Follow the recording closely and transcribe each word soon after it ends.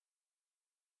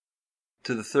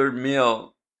to the third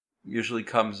meal usually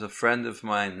comes a friend of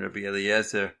mine, Rabbi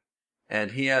Eliezer,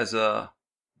 and he has a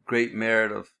great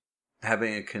merit of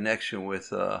having a connection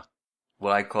with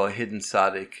what I call a hidden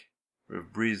tzaddik, Rav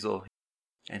Brizel,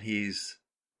 and he's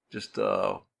just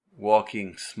a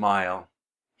walking smile.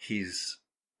 He's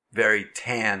very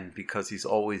tan because he's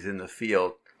always in the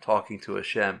field talking to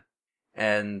Hashem.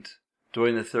 And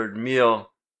during the third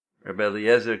meal, Rabbi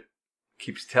Eliezer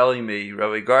keeps telling me,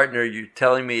 Rabbi Gartner, you're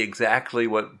telling me exactly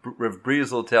what Rav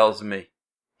Brizel tells me.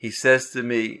 He says to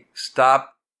me,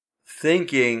 stop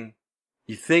thinking,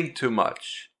 you think too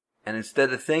much. And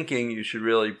instead of thinking, you should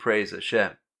really praise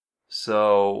Hashem.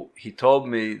 So he told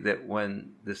me that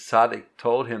when the tzaddik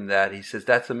told him that, he says,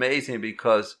 that's amazing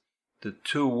because the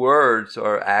two words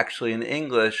are actually in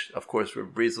English. Of course, Rav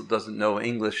Brizel doesn't know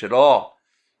English at all.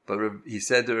 But he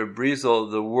said to Rav Brizel,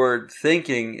 the word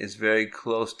thinking is very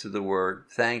close to the word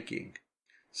thanking.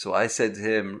 So I said to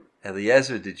him,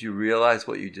 Eliezer, did you realize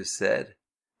what you just said?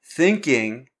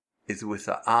 Thinking is with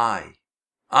the I.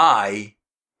 I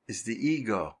is the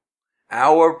ego.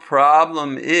 Our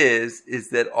problem is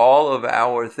that all of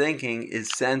our thinking is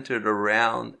centered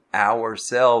around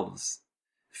ourselves.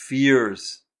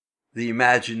 Fears, the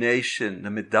imagination, the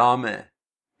medame.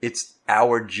 It's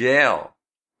our jail.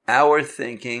 Our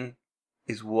thinking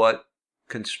is what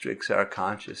constricts our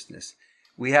consciousness.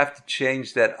 We have to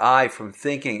change that I from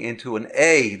thinking into an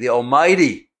A, the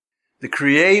Almighty, the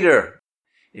Creator.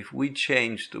 If we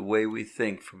change the way we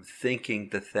think from thinking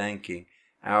to thanking,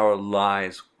 our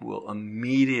lives will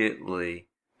immediately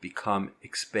become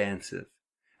expansive.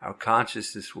 Our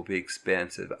consciousness will be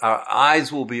expansive. Our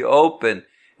eyes will be open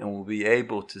and we'll be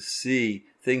able to see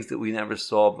things that we never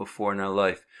saw before in our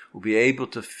life. We'll be able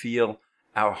to feel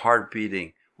our heart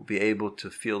beating. We'll be able to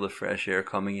feel the fresh air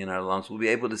coming in our lungs. We'll be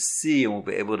able to see and we'll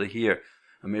be able to hear.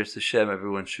 Amir Hashem,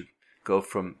 everyone should go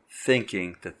from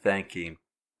thinking to thanking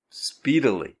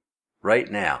speedily,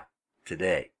 right now,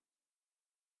 today.